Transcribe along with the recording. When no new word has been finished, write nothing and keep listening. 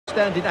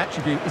Standing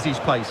attribute is his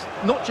pace,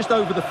 not just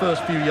over the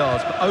first few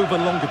yards, but over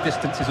longer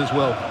distances as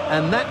well.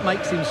 And that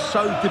makes him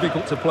so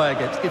difficult to play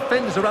against.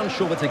 Defenders are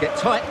unsure whether to get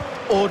tight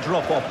or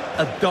drop off.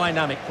 A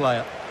dynamic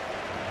player.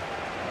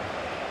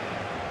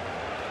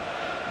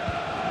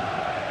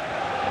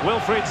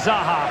 Wilfried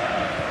Zaha.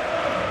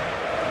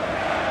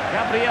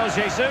 Gabriel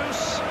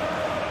Jesus.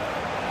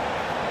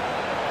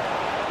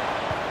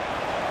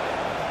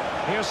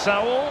 Here's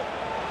Saul.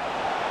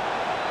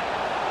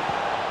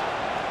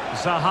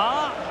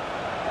 Zaha.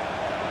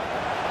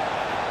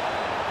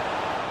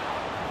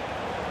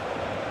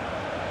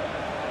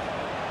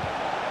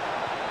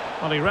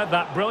 Well, he read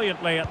that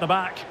brilliantly at the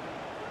back.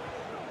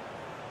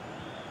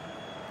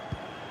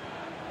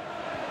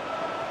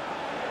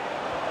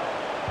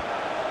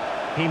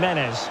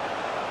 Jimenez.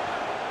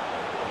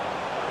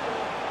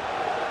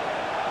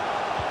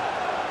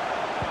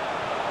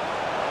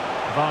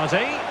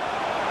 Vardy.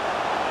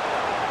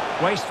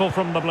 Wasteful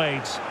from the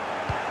blades.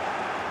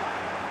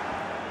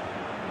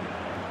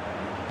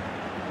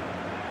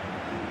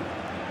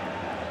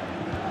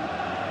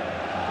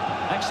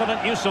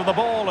 Excellent use of the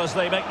ball as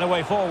they make their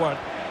way forward.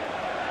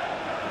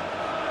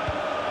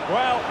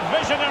 Well,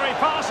 visionary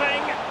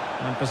passing.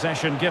 And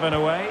possession given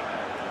away.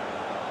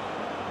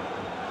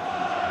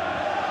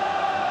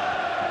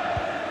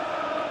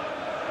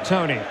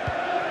 Tony.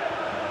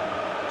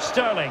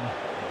 Sterling.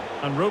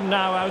 And room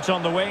now out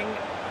on the wing.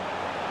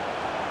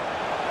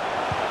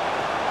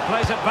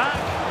 Plays it back.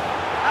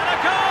 And a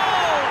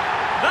goal!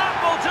 That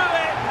will do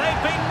it.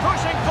 They've been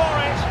pushing for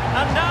it.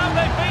 And now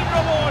they've been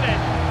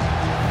rewarded.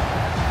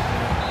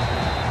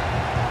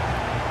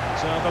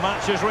 So the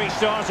match has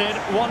restarted.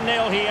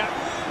 1-0 here.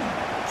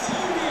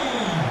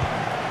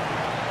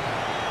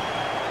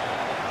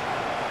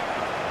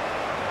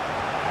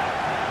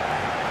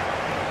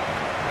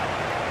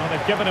 Well,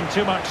 they've given him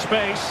too much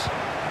space.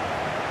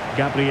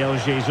 Gabriel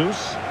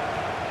Jesus.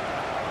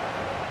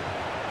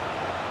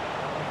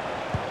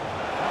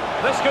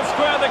 This could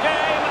square the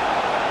game.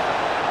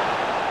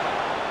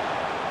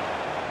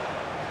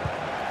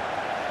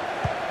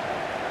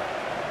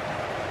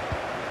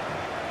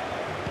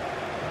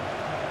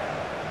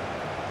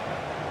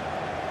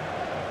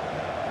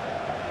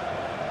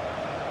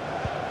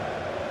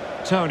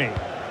 Tony.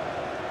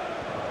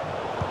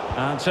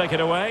 And take it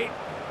away.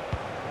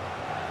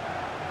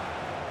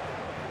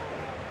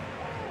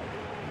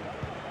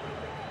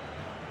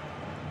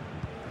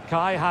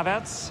 Kai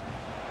Havertz.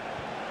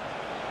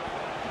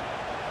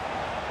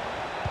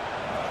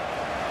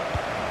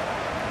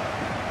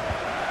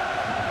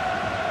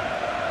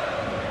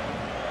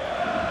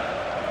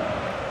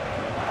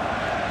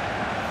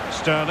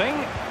 Sterling.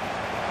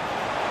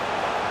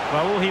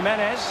 Raul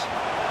Jimenez.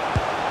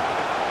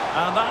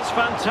 And that's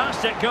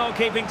fantastic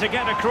goalkeeping to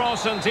get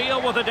across and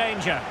deal with the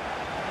danger.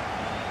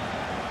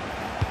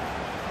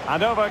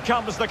 And over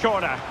comes the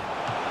corner.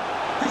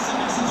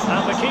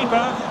 And the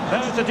keeper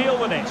there to deal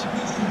with it.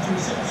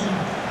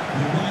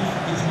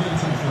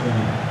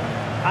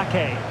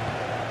 Ake.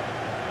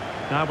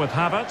 Now with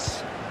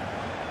Havertz.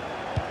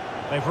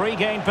 They've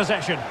regained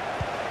possession.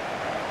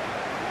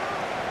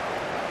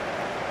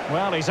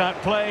 Well, he's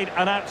outplayed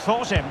and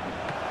outthought him.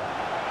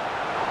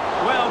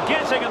 Well,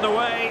 getting in the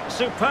way.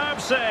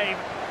 Superb save.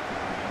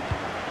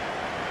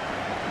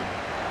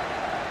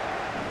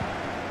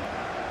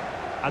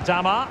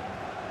 Adama.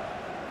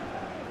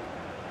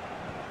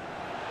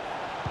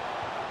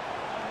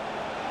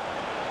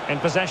 In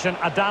possession,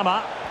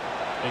 Adama.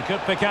 He could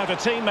pick out a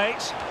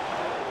teammate.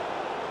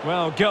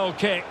 Well, goal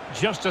kick,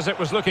 just as it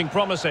was looking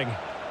promising.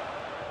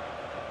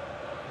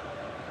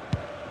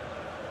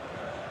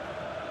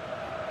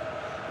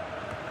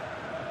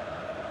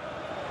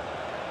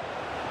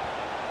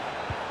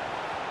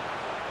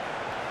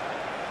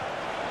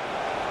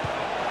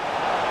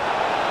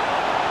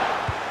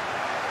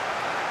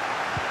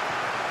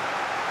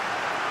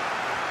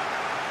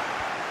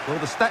 Well,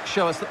 the stats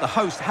show us that the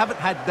hosts haven't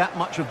had that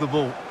much of the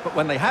ball, but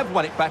when they have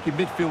won it back in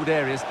midfield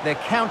areas, their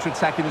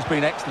counter-attacking has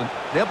been excellent.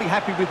 They'll be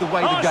happy with the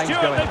way the game's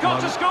Stuart, going. They've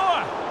got to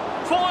score!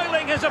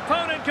 Foiling his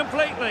opponent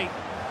completely.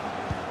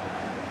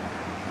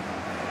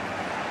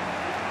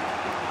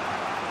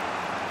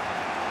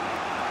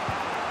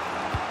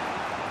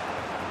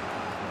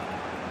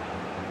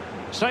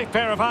 Safe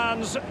pair of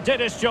hands, did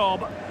his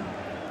job.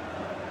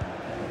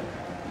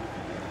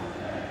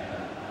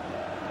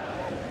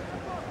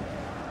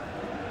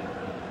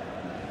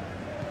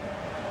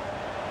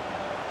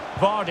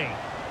 Vardy.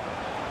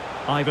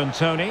 Ivan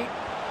Toney.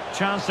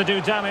 Chance to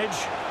do damage.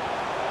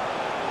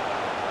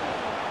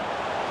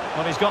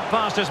 Well, he's got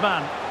past his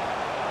man.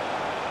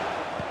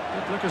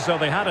 It looked as though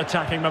they had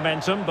attacking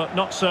momentum, but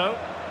not so.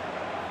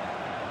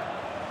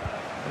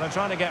 And they're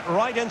trying to get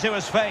right into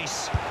his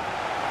face.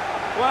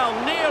 Well,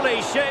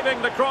 nearly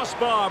shaving the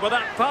crossbar with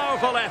that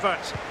powerful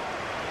effort.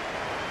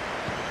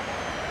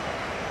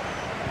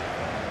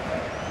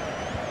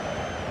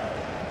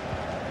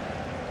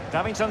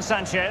 Davinson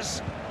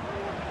Sanchez.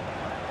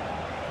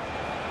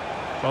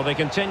 Well, they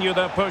continue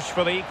their push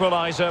for the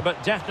equaliser,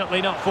 but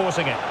definitely not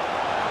forcing it.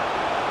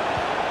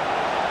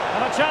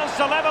 And a chance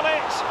to level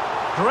it.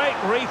 Great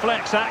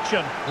reflex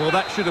action. Well,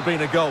 that should have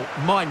been a goal.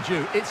 Mind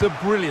you, it's a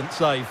brilliant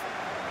save.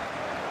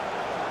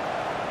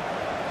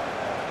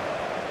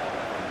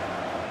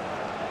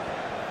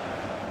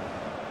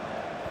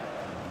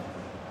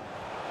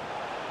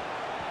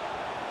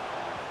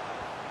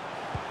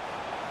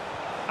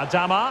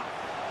 Adama.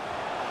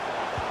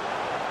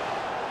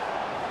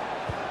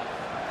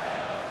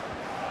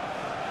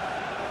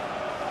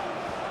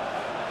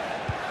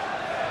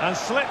 And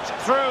slipped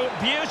through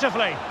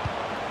beautifully.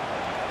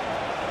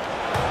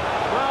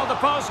 Well, the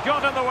post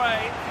got in the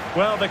way.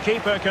 Well, the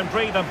keeper can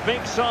breathe a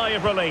big sigh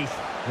of relief.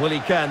 Well, he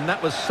can.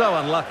 That was so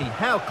unlucky.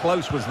 How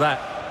close was that?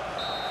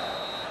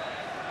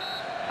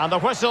 And the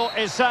whistle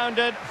is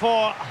sounded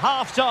for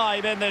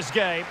half-time in this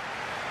game.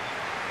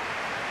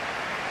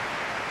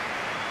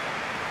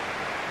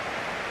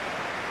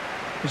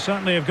 You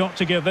certainly have got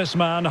to give this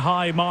man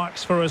high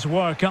marks for his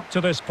work up to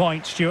this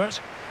point,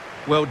 Stuart.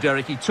 Well,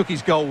 Derek, he took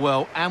his goal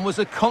well and was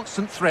a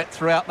constant threat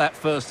throughout that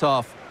first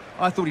half.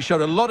 I thought he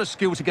showed a lot of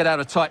skill to get out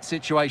of tight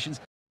situations.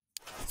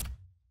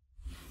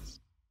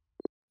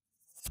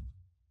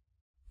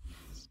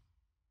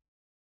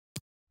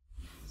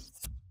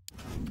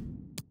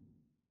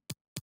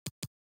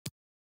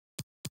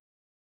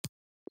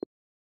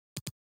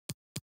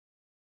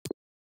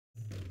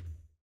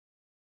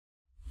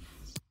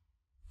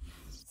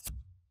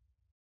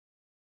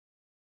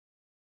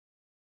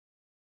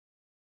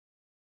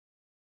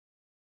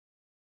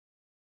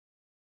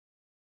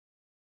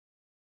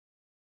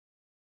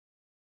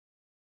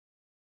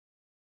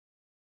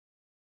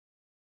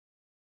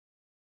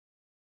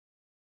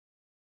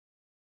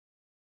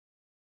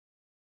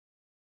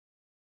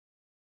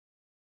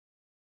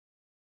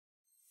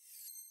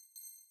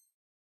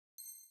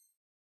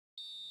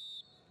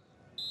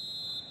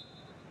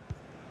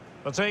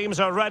 The teams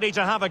are ready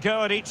to have a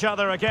go at each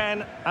other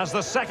again as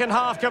the second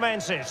half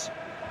commences.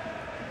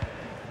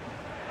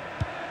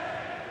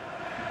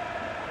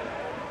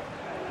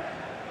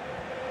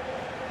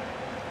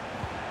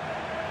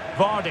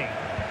 Vardy.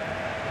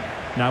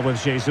 Now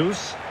with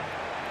Jesus.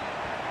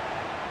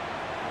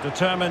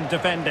 Determined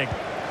defending.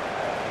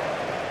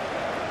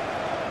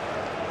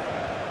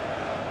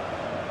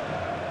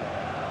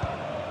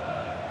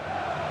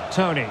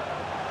 Tony.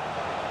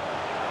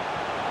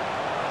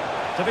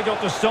 Difficult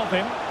to stop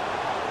him.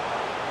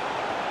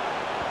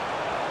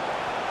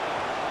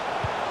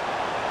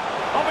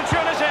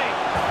 Opportunity.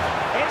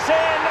 It's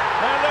in.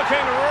 They're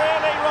looking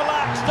really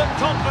relaxed and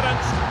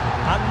confident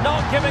and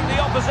not giving the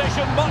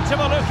opposition much of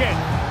a look in.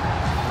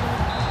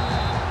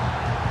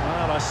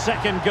 Well, a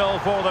second goal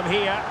for them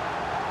here.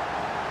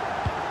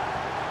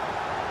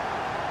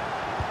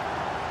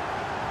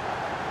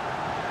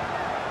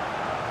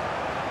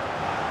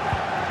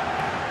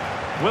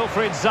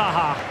 Wilfried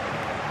Zaha.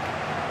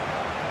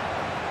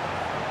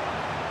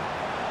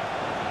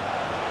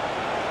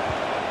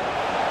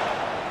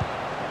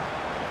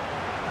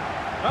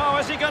 Oh,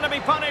 is he going to be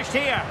punished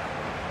here?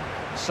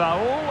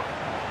 Saul.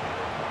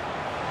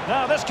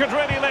 Now, this could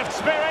really lift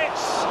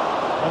spirits.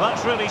 Well,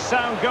 that's really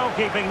sound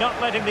goalkeeping, not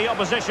letting the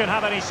opposition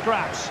have any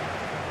scraps.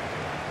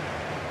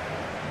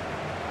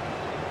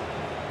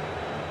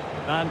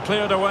 And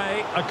cleared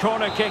away. A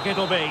corner kick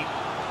it'll be.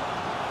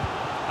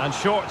 And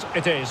short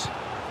it is.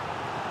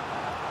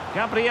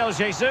 Gabriel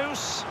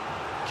Jesus.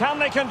 Can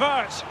they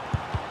convert?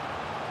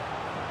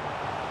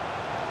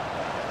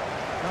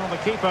 Well, the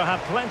keeper had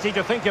plenty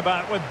to think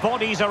about with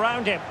bodies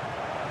around him.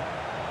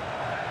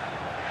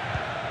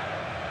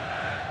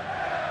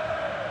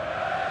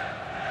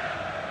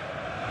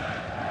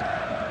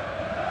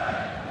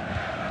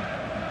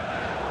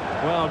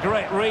 Well,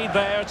 great read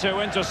there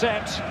to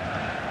intercept.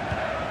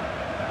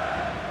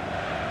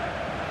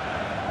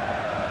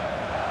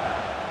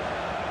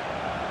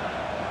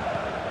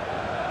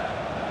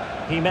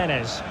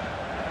 Jimenez.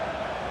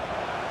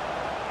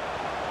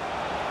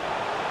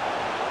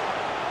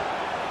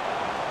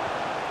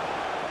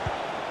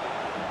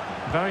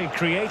 Very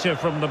creative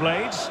from the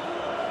Blades.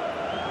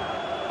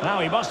 Now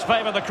he must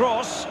favour the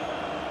cross.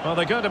 Well,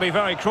 they're going to be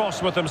very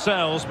cross with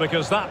themselves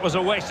because that was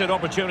a wasted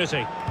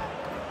opportunity.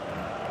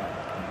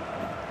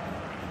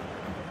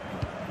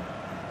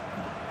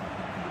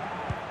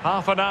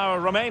 Half an hour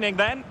remaining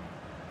then.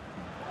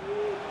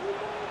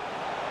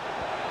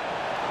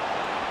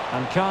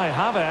 And Kai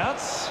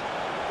Havertz.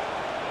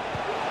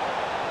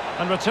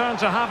 And return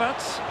to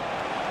Havertz.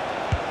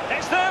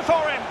 It's there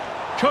for him.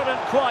 Couldn't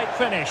quite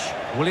finish.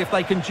 Well, if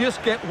they can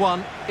just get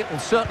one, it will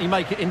certainly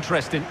make it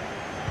interesting.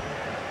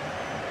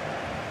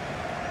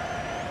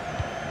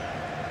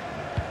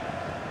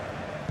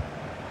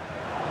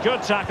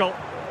 Good tackle.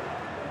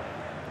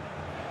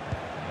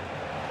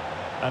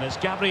 And it's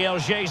Gabriel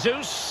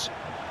Jesus.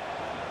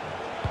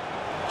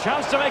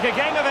 Chance to make a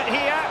game of it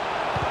here.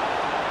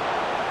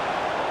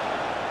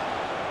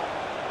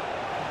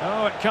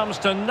 Oh, it comes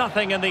to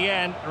nothing in the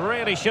end.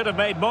 Really should have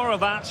made more of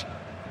that.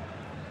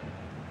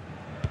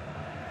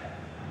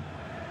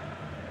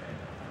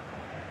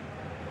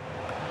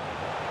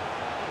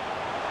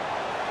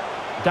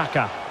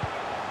 Daka.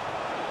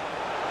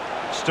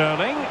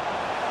 Sterling.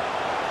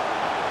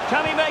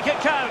 Can he make it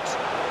count?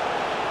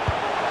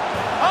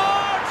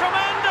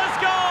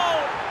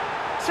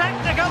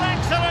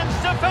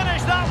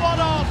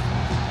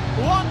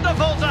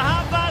 Wonderful to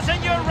have that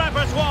in your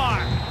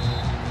repertoire.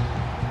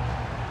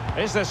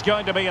 Is this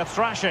going to be a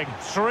thrashing?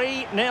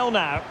 3-0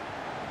 now.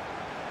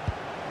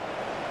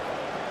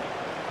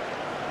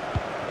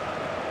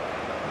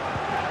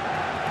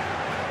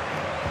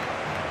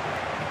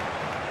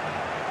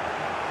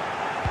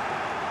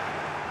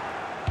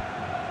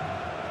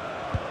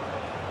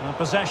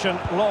 Possession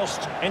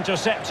lost,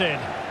 intercepted.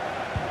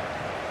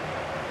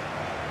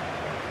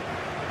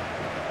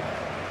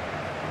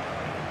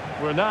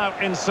 We're now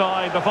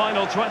inside the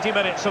final 20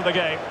 minutes of the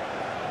game.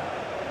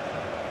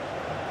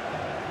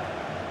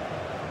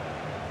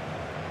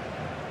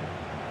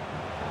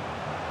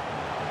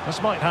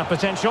 This might have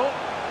potential.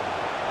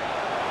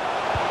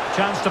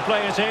 Chance to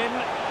play it in.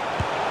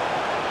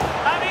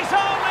 And he's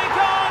only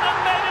gone and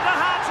made it a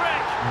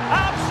hat-trick.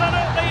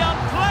 Absolutely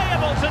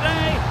unplayable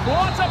today.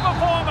 What a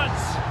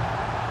performance.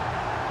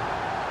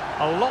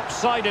 A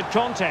lopsided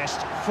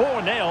contest,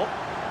 4-0.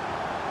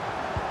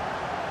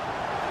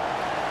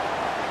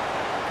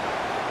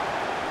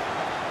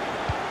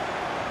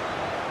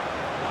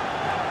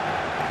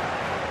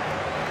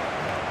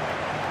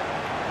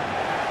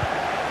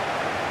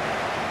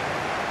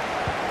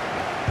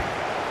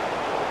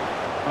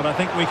 And I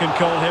think we can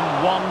call him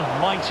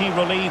one mighty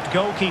relieved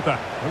goalkeeper.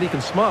 Well, he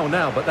can smile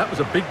now, but that was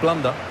a big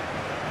blunder.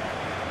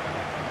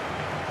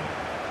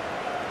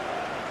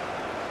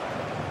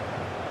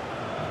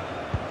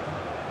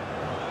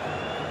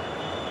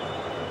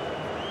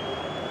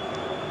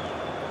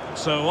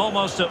 So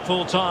almost at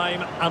full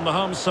time, and the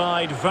home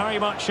side very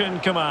much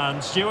in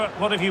command. Stuart,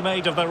 what have you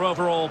made of their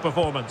overall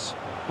performance?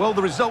 Well,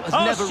 the result has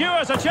never... Oh,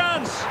 Stuart, a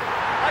chance!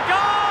 A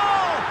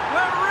goal!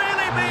 We're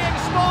really being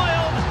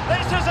spoiled!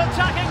 This is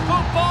attacking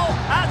football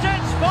at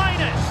its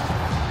finest!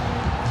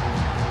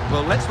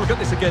 Well, let's look at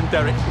this again,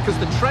 Derek, because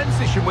the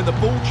transition when the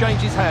ball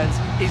changes hands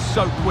is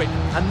so quick.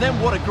 And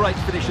then what a great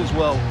finish as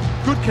well.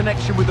 Good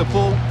connection with the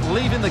ball,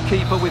 leaving the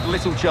keeper with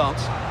little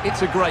chance.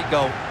 It's a great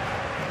goal.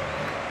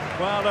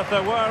 Well, if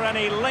there were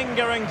any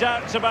lingering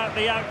doubts about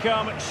the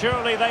outcome,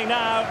 surely they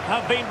now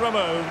have been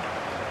removed.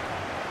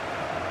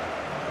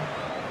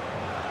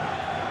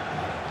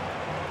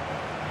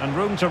 And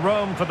room to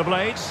roam for the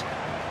Blades.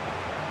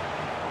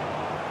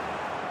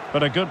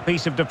 But a good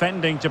piece of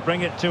defending to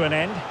bring it to an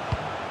end.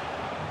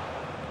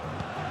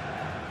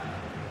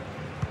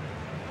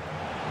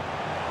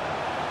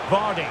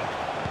 Vardy.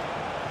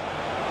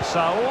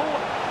 Saul.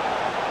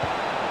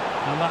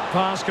 And that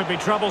pass could be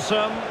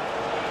troublesome.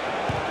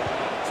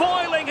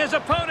 Foiling his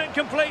opponent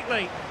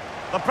completely.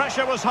 The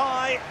pressure was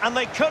high, and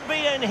they could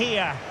be in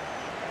here.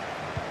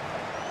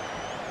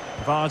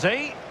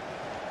 Vardy.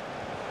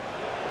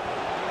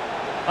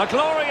 A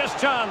glorious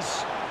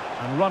chance.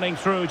 And running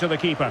through to the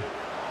keeper.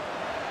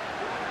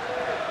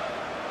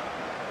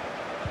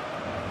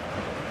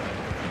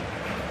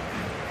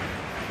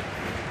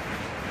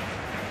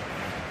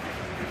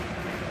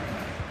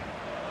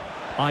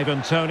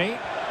 Ivan Toney.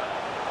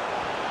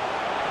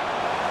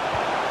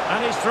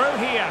 And he's through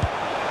here.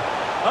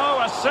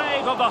 Oh, a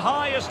save of the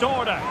highest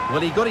order.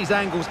 Well, he got his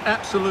angles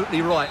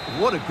absolutely right.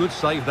 What a good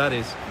save that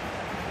is.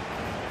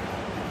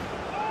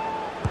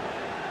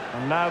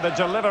 And now the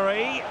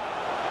delivery.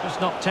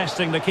 Just not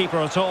testing the keeper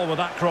at all with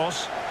that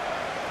cross.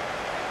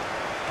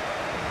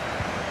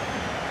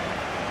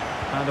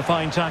 And a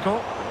fine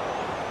tackle.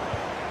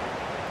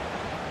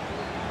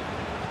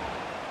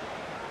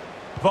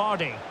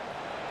 Vardy.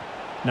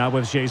 Now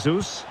with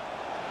Jesus.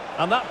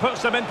 And that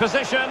puts them in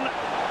position.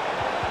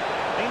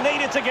 He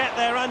needed to get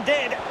there and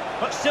did,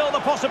 but still the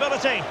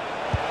possibility.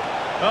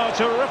 Oh,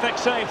 terrific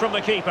save from the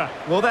keeper.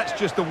 Well, that's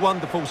just a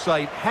wonderful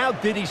save. How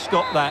did he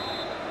stop that?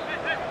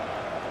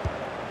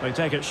 They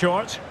take it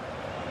short.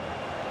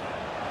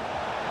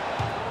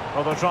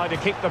 Well, they'll try to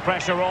keep the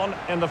pressure on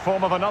in the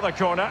form of another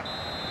corner.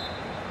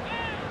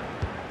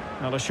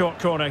 Now a short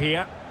corner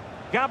here.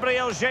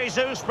 Gabriel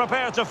Jesus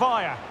prepared to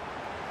fire.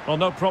 Well,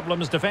 no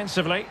problems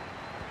defensively.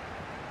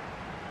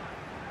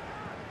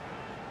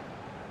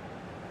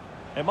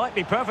 It might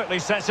be perfectly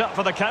set up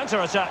for the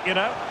counter-attack, you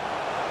know.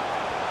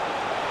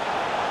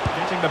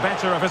 Getting the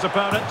better of his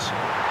opponent.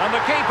 And the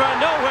keeper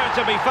nowhere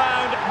to be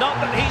found, not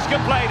that he's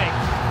complaining.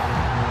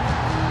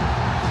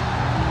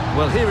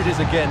 Well, here it is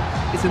again.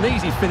 It's an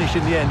easy finish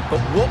in the end, but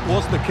what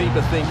was the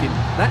keeper thinking?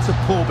 That's a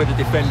poor bit of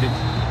defending.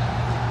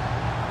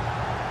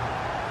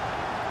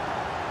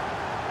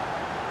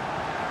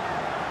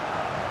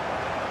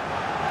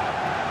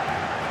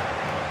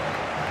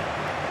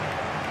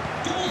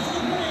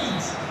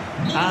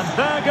 And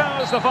there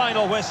goes the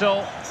final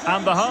whistle,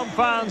 and the home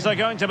fans are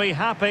going to be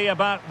happy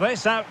about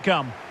this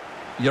outcome.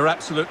 You're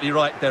absolutely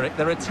right, Derek.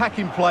 Their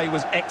attacking play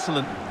was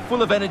excellent,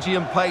 full of energy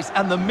and pace,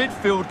 and the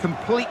midfield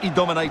completely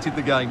dominated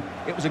the game.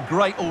 It was a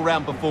great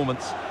all-round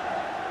performance.